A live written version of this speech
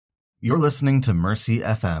You're listening to Mercy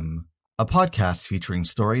FM, a podcast featuring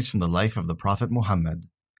stories from the life of the Prophet Muhammad.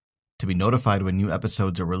 To be notified when new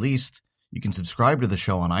episodes are released, you can subscribe to the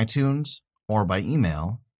show on iTunes or by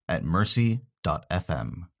email at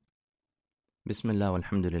mercy.fm. Bismillah,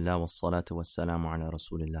 walhamdulillah, wassalatu wassalamu ala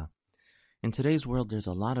rasulillah. In today's world, there's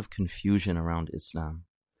a lot of confusion around Islam.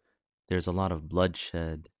 There's a lot of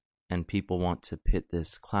bloodshed, and people want to pit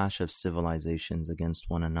this clash of civilizations against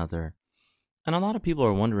one another. And a lot of people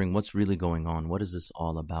are wondering what's really going on. What is this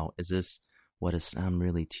all about? Is this what Islam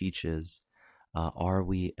really teaches? Are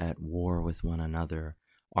we at war with one another?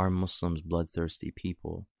 Are Muslims bloodthirsty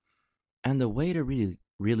people? And the way to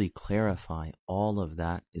really clarify all of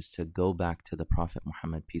that is to go back to the Prophet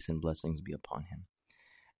Muhammad, peace and blessings be upon him,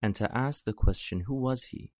 and to ask the question, who was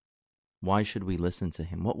he? Why should we listen to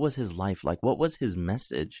him? What was his life like? What was his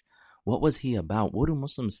message? What was he about? What do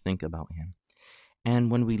Muslims think about him?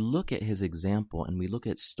 And when we look at his example and we look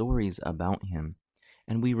at stories about him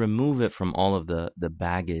and we remove it from all of the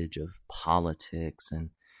baggage of politics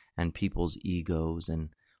and people's egos and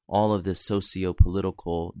all of the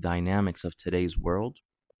socio-political dynamics of today's world,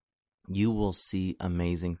 you will see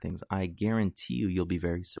amazing things. I guarantee you'll be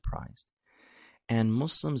very surprised. And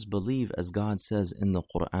Muslims believe, as God says in the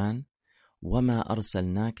Quran, وَمَا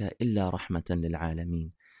أَرْسَلْنَاكَ إِلَّا رَحْمَةً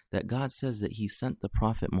لِلْعَالَمِينَ, that God says that he sent the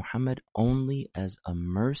Prophet Muhammad only as a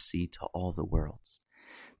mercy to all the worlds.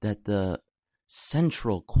 That the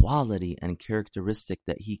central quality and characteristic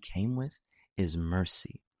that he came with is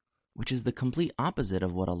mercy, which is the complete opposite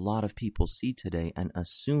of what a lot of people see today and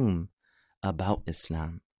assume about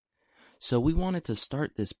Islam. So we wanted to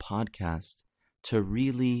start this podcast to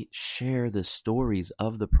really share the stories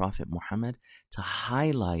of the Prophet Muhammad, to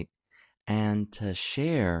highlight and to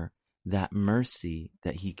share that mercy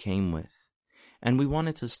that he came with. And we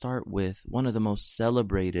wanted to start with one of the most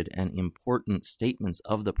celebrated and important statements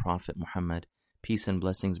of the Prophet Muhammad, peace and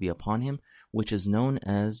blessings be upon him, which is known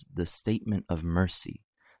as the statement of mercy,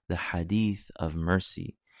 the hadith of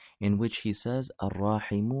mercy, in which he says,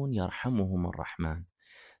 Ar-Rahimun yarhamuhum ar-Rahman,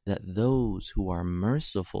 that those who are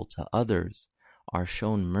merciful to others are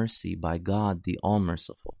shown mercy by God the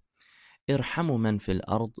All-Merciful. Irhamu man fil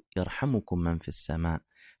ard yarhamukum man fis sama.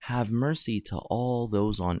 Have mercy to all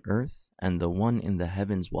those on earth, and the one in the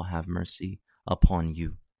heavens will have mercy upon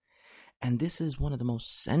you. And this is one of the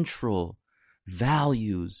most central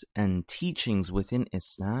values and teachings within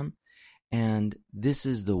Islam. And this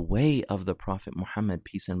is the way of the Prophet Muhammad,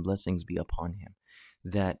 peace and blessings be upon him.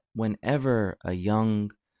 That whenever a young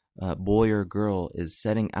boy or girl is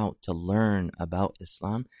setting out to learn about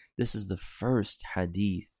Islam, this is the first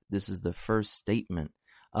hadith, this is the first statement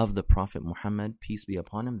of the Prophet Muhammad, peace be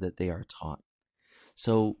upon him, that they are taught.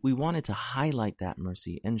 So we wanted to highlight that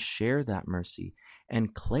mercy and share that mercy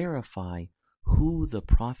and clarify who the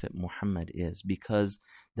Prophet Muhammad is, because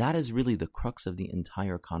that is really the crux of the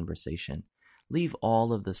entire conversation. Leave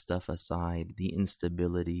all of the stuff aside, the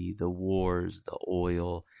instability, the wars, the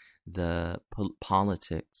oil, the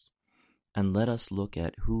politics, and let us look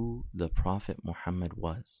at who the Prophet Muhammad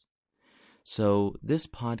was. So this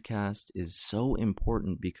podcast is so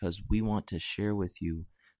important because we want to share with you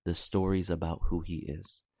the stories about who he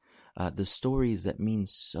is, the stories that mean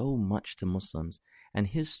so much to Muslims, and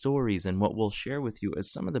his stories and what we'll share with you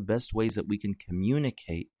is some of the best ways that we can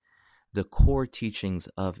communicate the core teachings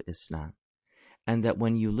of Islam. And that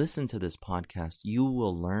when you listen to this podcast, you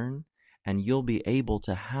will learn and you'll be able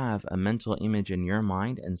to have a mental image in your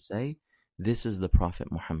mind and say, this is the Prophet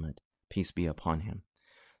Muhammad, peace be upon him.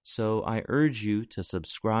 So I urge you to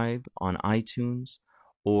subscribe on iTunes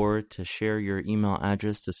or to share your email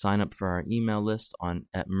address to sign up for our email list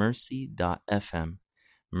at mercy.fm.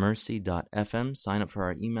 Mercy.fm, sign up for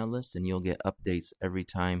our email list and you'll get updates every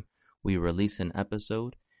time we release an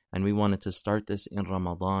episode. And we wanted to start this in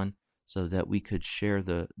Ramadan so that we could share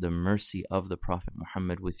the mercy of the Prophet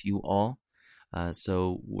Muhammad with you all.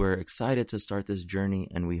 So we're excited to start this journey,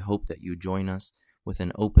 and we hope that you join us with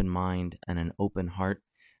an open mind and an open heart.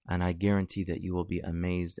 And I guarantee that you will be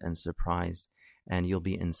amazed and surprised, and you'll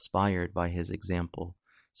be inspired by his example.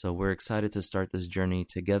 So we're excited to start this journey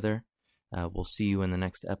together. We'll see you in the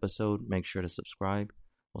next episode. Make sure to subscribe.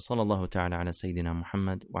 وصلى الله تعالى على سيدنا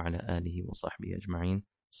محمد وعلى آله وصحبه أجمعين.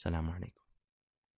 السلام عليكم.